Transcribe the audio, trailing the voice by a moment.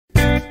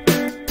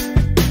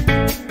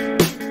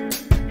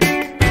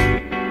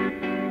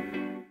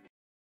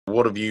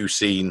What have you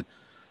seen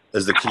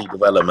as the key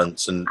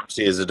developments and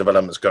see as the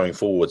developments going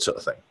forward sort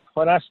of thing?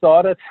 When I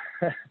started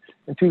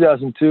in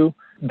 2002,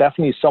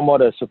 definitely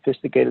somewhat a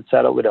sophisticated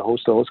setup with a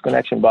host-to-host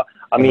connection. But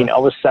I mean, I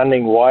was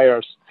sending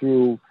wires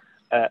through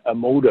a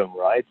modem,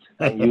 right?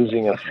 And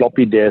using a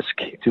floppy disk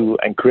to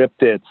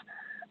encrypt it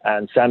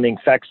and sending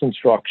fax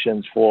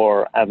instructions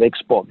for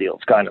FX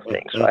deals kind of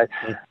things, right?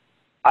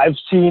 I've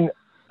seen,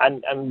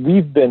 and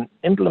we've been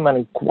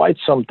implementing quite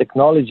some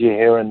technology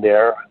here and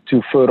there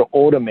to further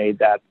automate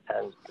that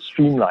and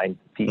streamline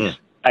these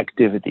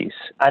activities.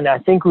 And I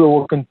think we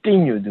will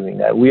continue doing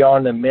that. We are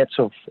in the midst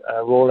of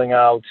rolling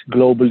out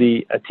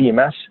globally a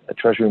TMS, a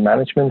treasury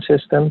management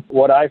system.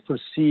 What I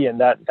foresee, and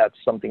that's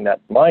something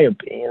that, in my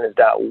opinion, is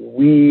that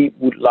we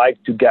would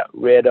like to get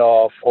rid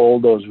of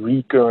all those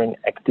recurring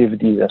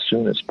activities as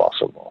soon as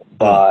possible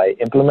by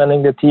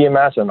implementing the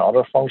TMS and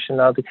other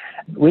functionality,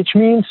 which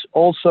means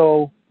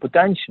also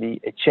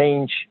potentially a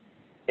change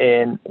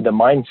in the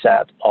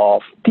mindset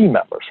of team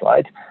members,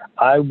 right?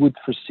 I would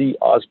foresee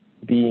us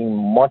being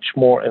much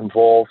more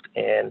involved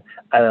in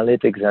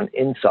analytics and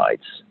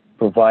insights,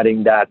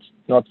 providing that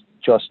not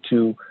just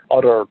to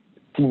other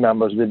team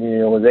members within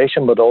the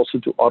organization, but also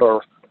to other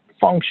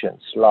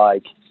functions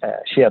like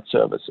shared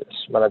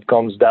services. When it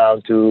comes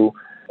down to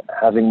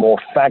having more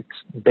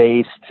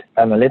facts-based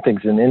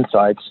analytics and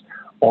insights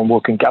on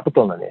working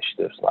capital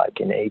initiatives like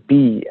in AP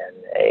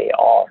and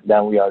AR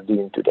than we are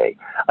doing today.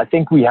 I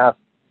think we have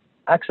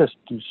access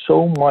to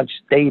so much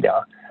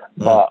data,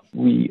 but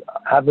we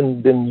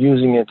haven't been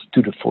using it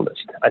to the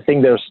fullest. I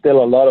think there's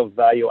still a lot of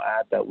value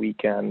add that we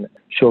can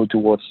show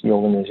towards the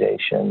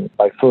organization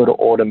by further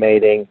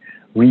automating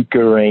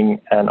recurring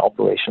and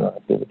operational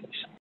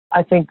activities.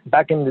 I think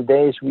back in the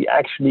days, we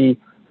actually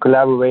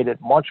collaborated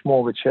much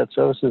more with shared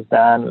services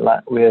than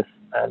with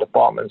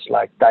departments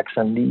like tax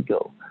and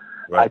legal.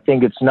 Right. I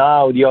think it's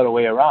now the other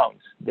way around.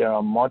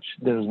 There's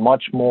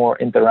much more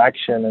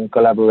interaction and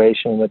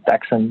collaboration with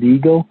tax and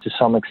legal, to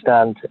some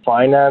extent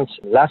finance,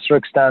 lesser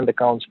extent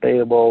accounts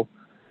payable,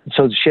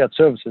 so the shared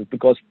services,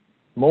 because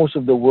most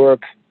of the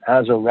work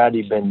has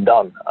already been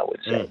done, I would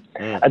say.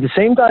 At the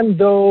same time,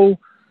 though,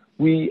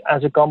 we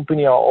as a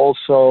company are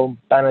also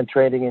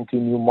penetrating into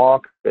new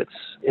markets.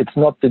 It's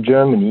not the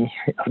Germany,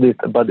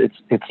 but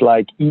it's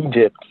like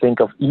Egypt. Think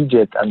of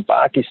Egypt and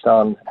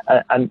Pakistan.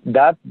 And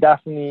that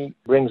definitely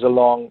brings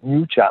along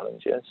new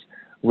challenges,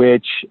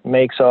 which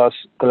makes us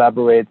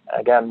collaborate,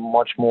 again,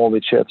 much more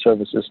with shared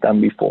services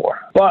than before.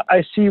 But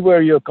I see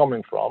where you're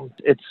coming from.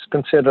 It's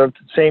considered,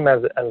 same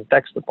as a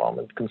tax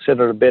department,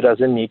 considered a bit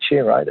as a niche,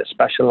 right? A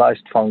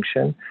specialized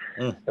function.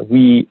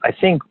 I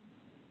think,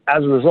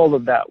 as a result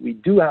of that, we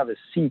do have a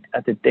seat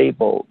at the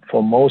table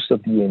for most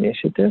of the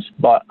initiatives,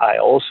 but I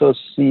also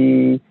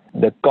see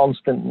the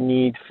constant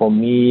need for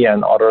me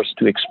and others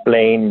to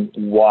explain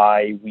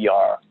why we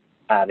are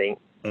adding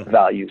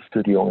value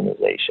to the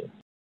organization.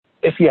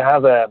 If you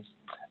have a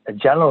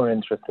general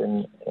interest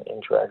in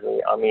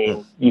treasury, I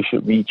mean, you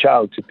should reach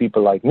out to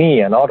people like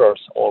me and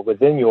others or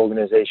within your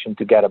organization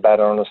to get a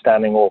better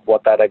understanding of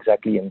what that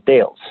exactly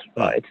entails,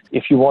 right?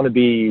 If you want to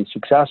be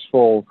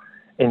successful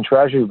in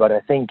treasury, but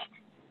I think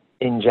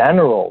in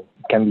general,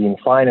 can be in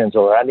finance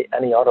or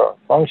any other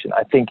function,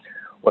 I think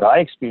what I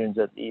experience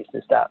at least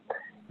is that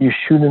you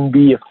shouldn't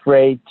be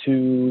afraid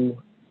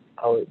to,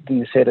 how do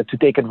you say that, to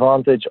take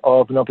advantage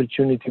of an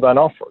opportunity when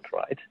offered,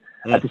 right?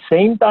 At the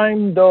same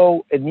time,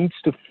 though, it needs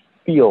to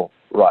feel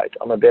right.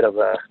 I'm a bit of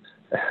a,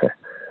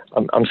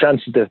 I'm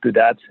sensitive to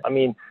that. I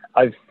mean,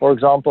 I've, for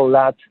example,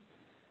 led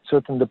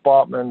certain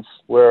departments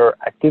where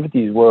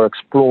activities were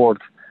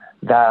explored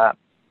that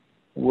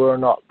were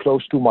not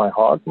close to my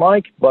heart,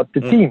 Mike, but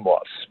the team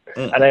was.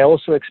 And I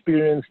also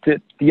experienced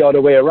it the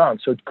other way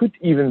around. So it could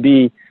even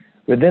be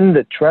within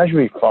the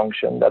treasury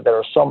function that there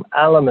are some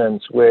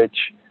elements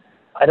which,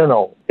 I don't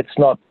know, it's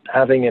not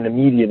having an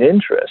immediate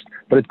interest,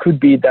 but it could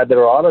be that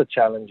there are other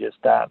challenges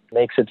that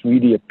makes it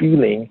really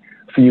appealing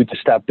for you to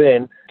step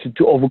in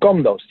to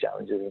overcome those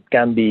challenges. It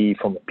can be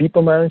from a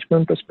people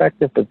management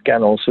perspective, but it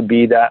can also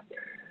be that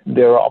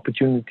there are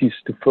opportunities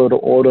to further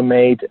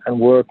automate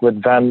and work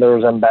with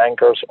vendors and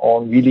bankers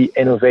on really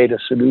innovative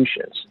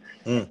solutions.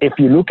 If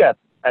you look at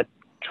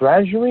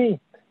treasury,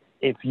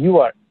 if you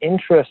are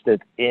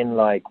interested in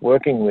like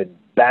working with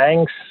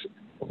banks,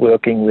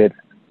 working with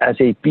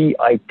SAP,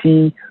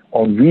 IT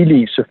on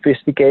really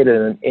sophisticated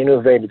and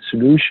innovative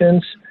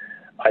solutions,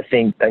 I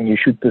think then you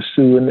should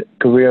pursue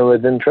a career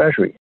within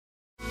treasury.